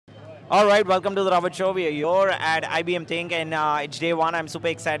All right, welcome to the Ravit Show. We are here at IBM Think, and it's day one. I'm super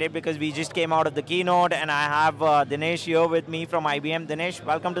excited because we just came out of the keynote, and I have Dinesh here with me from IBM. Dinesh,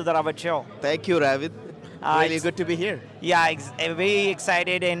 welcome to the Ravit Show. Thank you, Ravit. Really It's good to be here. Yeah, very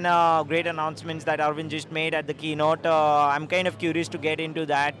excited and great announcements that Arvind just made at the keynote. I'm kind of curious to get into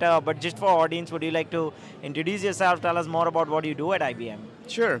that, but just for audience, would you like to introduce yourself? Tell us more about what you do at IBM.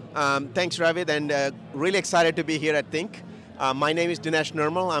 Sure. Thanks, Ravit, and really excited to be here at Think. My name is Dinesh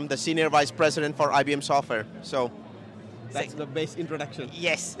Nirmal. I'm the Senior Vice President for IBM Software. So that's the base introduction.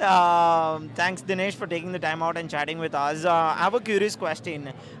 Yes. Thanks, Dinesh, for taking the time out and chatting with us. I have a curious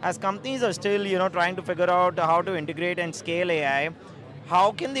question. As companies are still, trying to figure out how to integrate and scale AI,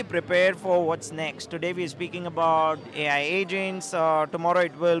 how can they prepare for what's next? Today we are speaking about AI agents. Tomorrow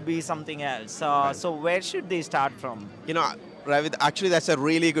it will be something else. Right. So where should they start from? Ravit, actually that's a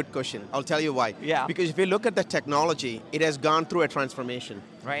really good question. I'll tell you why. Yeah. Because if you look at the technology, it has gone through a transformation.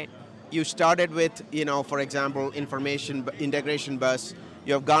 Right. You started with, for example, integration bus.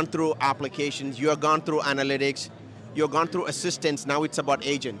 You have gone through applications. You have gone through analytics. You have gone through assistants. Now it's about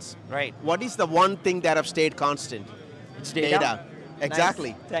agents. Right. What is the one thing that have stayed constant? It's data.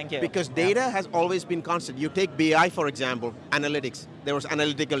 Exactly. Nice. Thank you. Because data has always been constant. You take BI, for example, analytics. There was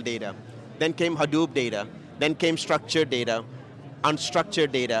analytical data. Then came Hadoop data. Then came structured data,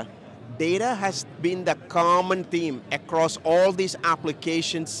 unstructured data. Data has been the common theme across all these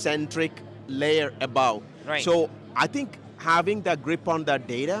application-centric layer above. Right. So I think having the grip on that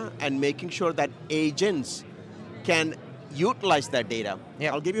data and making sure that agents can utilize that data.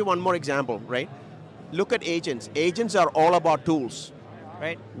 Yeah. I'll give you one more example, right? Look at agents. Agents are all about tools.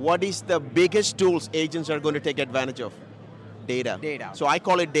 Right. What is the biggest tools agents are going to take advantage of? Data. Data. So I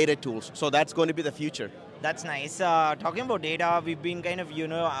call it data tools. So that's going to be the future. That's nice. Talking about data, we've been kind of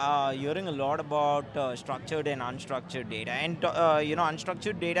hearing a lot about structured and unstructured data, and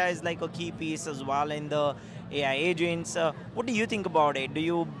unstructured data is like a key piece as well in the AI agents. What do you think about it? Do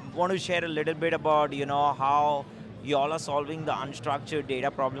you want to share a little bit about how you all are solving the unstructured data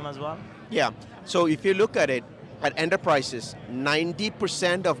problem as well? Yeah. So if you look at it, at enterprises,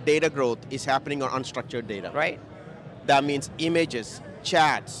 90% of data growth is happening on unstructured data. Right. That means images,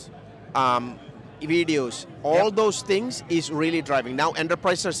 chats, videos, all those things is really driving. Now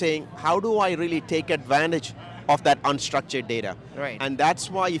enterprises are saying, how do I really take advantage of that unstructured data? Right. And that's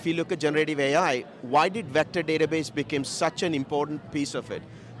why if you look at generative AI, why did vector database become such an important piece of it?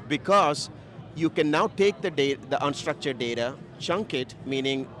 Because you can now take the unstructured data, chunk it,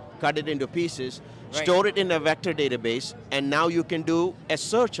 meaning cut it into pieces, right, store it in a vector database, and now you can do a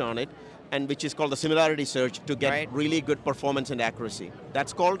search on it, and which is called the similarity search to get right, really good performance and accuracy.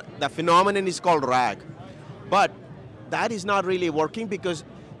 That's called, the phenomenon is called RAG. But that is not really working because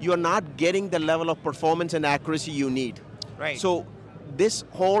you're not getting the level of performance and accuracy you need. Right. So this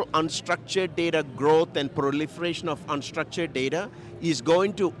whole unstructured data growth and proliferation of unstructured data is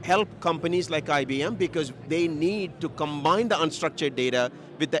going to help companies like IBM because they need to combine the unstructured data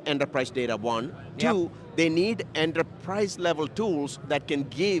with the enterprise data, one. Yep. Two, they need enterprise level tools that can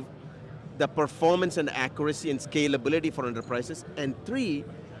give the performance and accuracy and scalability for enterprises. And three,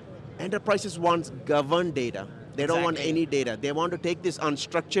 enterprises want governed data. They don't want any data. They want to take this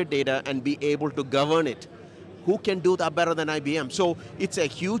unstructured data and be able to govern it. Who can do that better than IBM? So it's a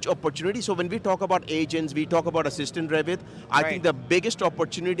huge opportunity. So when we talk about agents, we talk about assistant Ravit, I think the biggest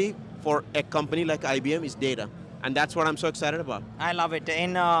opportunity for a company like IBM is data. And that's what I'm so excited about. I love it,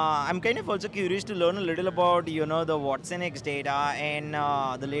 and I'm kind of also curious to learn a little about the watsonx.data and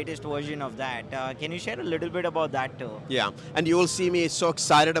the latest version of that. Can you share a little bit about that too? Yeah, and you will see me so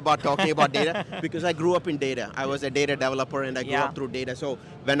excited about talking about data because I grew up in data. I was a data developer and I grew up through data. So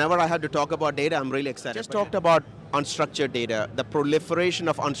whenever I have to talk about data, I'm really excited. Just talked about unstructured data, the proliferation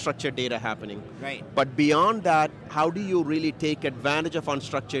of unstructured data happening. Right. But beyond that, how do you really take advantage of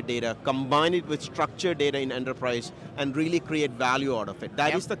unstructured data, combine it with structured data in enterprise, and really create value out of it?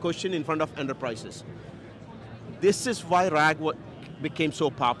 That is the question in front of enterprises. This is why RAG became so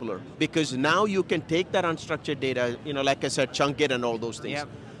popular, because now you can take that unstructured data, like I said, chunk it and all those things. Yep.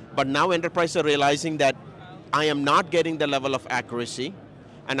 But now enterprises are realizing that I am not getting the level of accuracy,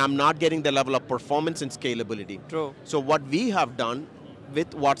 and I'm not getting the level of performance and scalability. True. So what we have done with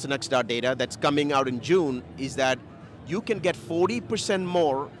watsonx.data that's coming out in June is that you can get 40%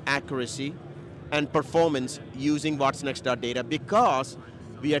 more accuracy and performance using watsonx.data because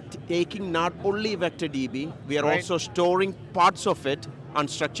we are taking not only vector DB, we are also storing parts of it,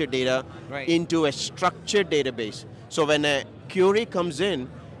 unstructured data, into a structured database. So when a query comes in,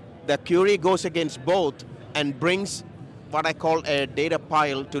 the query goes against both and brings what I call a data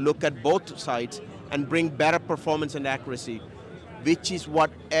pile to look at both sides and bring better performance and accuracy. which is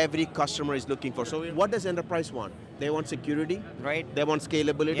what every customer is looking for. So what does enterprise want? They want security, Right. they want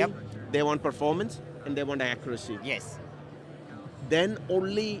scalability, Yep. they want performance, and they want accuracy. Yes. Then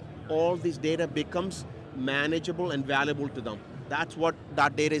only all this data becomes manageable and valuable to them. That's what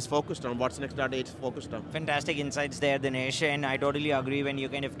that data is focused on, watsonx.data is focused on. Fantastic insights there, Dinesh, and I totally agree when you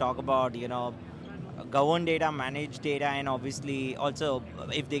kind of talk about, governed data, managed data, and obviously also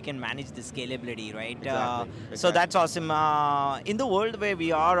if they can manage the scalability, right? So that's awesome. In the world where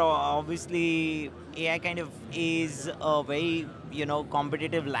we are, obviously AI kind of is a very,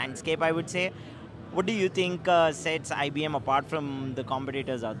 competitive landscape, I would say. What do you think sets IBM apart from the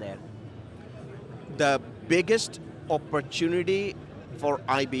competitors out there? The biggest opportunity for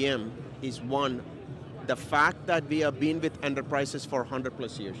IBM is one, the fact that we have been with enterprises for 100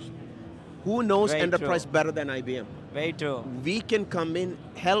 plus years. Who knows Very enterprise true. better than IBM? Very true. We can come in,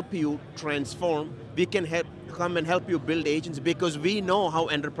 help you transform, we can come and help you build agents because we know how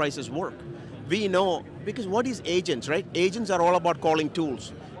enterprises work. We know, because what is agents, right? Agents are all about calling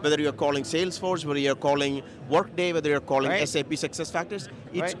tools. Whether you're calling Salesforce, whether you're calling Workday, whether you're calling Right. SAP SuccessFactors,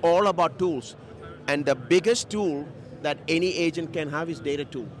 it's Right. all about tools. And the biggest tool that any agent can have is data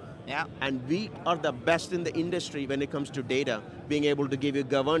tool. Yeah. And we are the best in the industry when it comes to data, being able to give you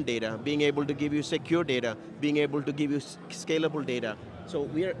governed data, being able to give you secure data, being able to give you scalable data. So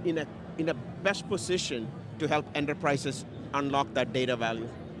we are in a best position to help enterprises unlock that data value.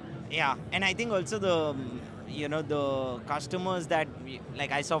 Yeah, and I think also the customers that,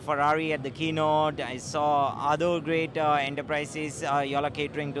 like I saw Ferrari at the keynote, I saw other great enterprises y'all are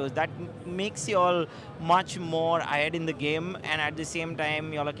catering to. That makes y'all much more ahead in the game, and at the same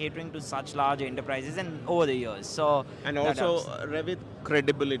time, y'all are catering to such large enterprises and over the years. So And that also, helps. Ravit,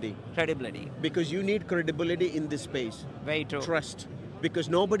 credibility. Credibility. Because you need credibility in this space. Very true. Trust. Because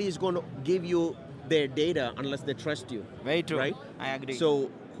nobody is going to give you their data unless they trust you. Very true. Right? I agree. So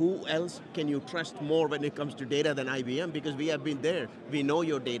who else can you trust more when it comes to data than IBM? Because we have been there. We know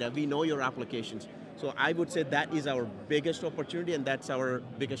your data. We know your applications. So I would say that is our biggest opportunity and that's our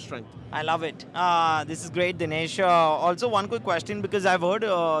biggest strength. I love it. This is great, Dinesh. Also, one quick question, because I've heard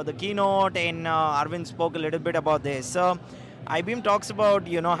the keynote and Arvind spoke a little bit about this. IBM talks about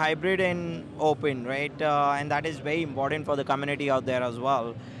hybrid and open, right? And that is very important for the community out there as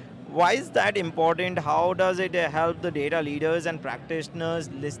well. Why is that important? How does it help the data leaders and practitioners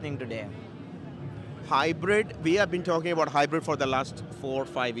listening today? Hybrid, we have been talking about hybrid for the last 4 or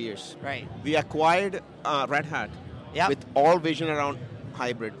 5 years. Right. We acquired Red Hat with all vision around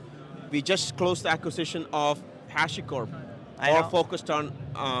hybrid. We just closed the acquisition of HashiCorp, all focused on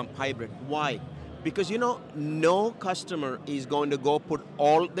hybrid. Why? Because no customer is going to go put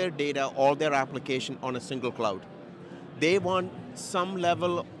all their data, all their application on a single cloud. They want some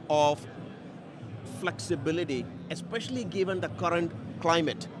level of flexibility, especially given the current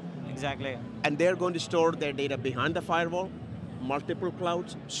climate. Exactly. And they're going to store their data behind the firewall, multiple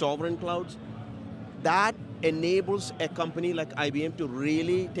clouds, sovereign clouds. That enables a company like IBM to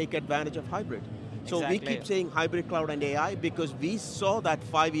really take advantage of hybrid. So we keep saying hybrid cloud and AI because we saw that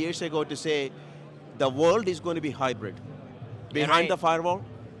 5 years ago to say the world is going to be hybrid. Behind the firewall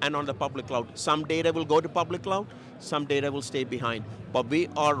and on the public cloud. Some data will go to public cloud, some data will stay behind. But we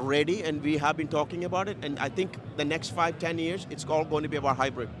are ready and we have been talking about it, and I think the next 5, 10 years, it's all going to be about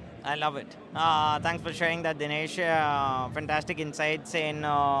hybrid. I love it. Thanks for sharing that, Dinesh. Fantastic insights and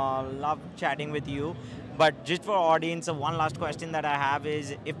love chatting with you. But just for audience, one last question that I have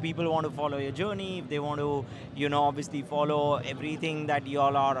is, if people want to follow your journey, if they want to, obviously follow everything that you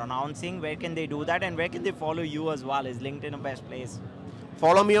all are announcing, where can they do that, and where can they follow you as well? Is LinkedIn the best place?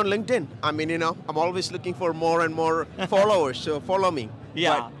 Follow me on LinkedIn. I mean, I'm always looking for more and more followers, so follow me.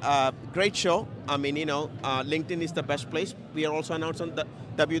 Yeah. But, great show. I mean, LinkedIn is the best place. We are also announced on the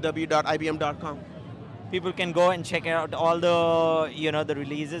www.ibm.com. People can go and check out all the the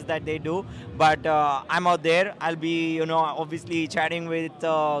releases that they do. But I'm out there. I'll be obviously chatting with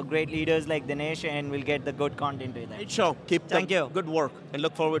great leaders like Dinesh, and we'll get the good content with that. Great show. Keep Thank you. Good work and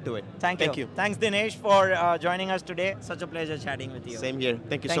look forward to it. Thank you. Thanks, Dinesh, for joining us today. Such a pleasure chatting with you. Same here.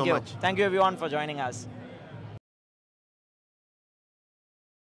 Thank you so much. Thank you, everyone, for joining us.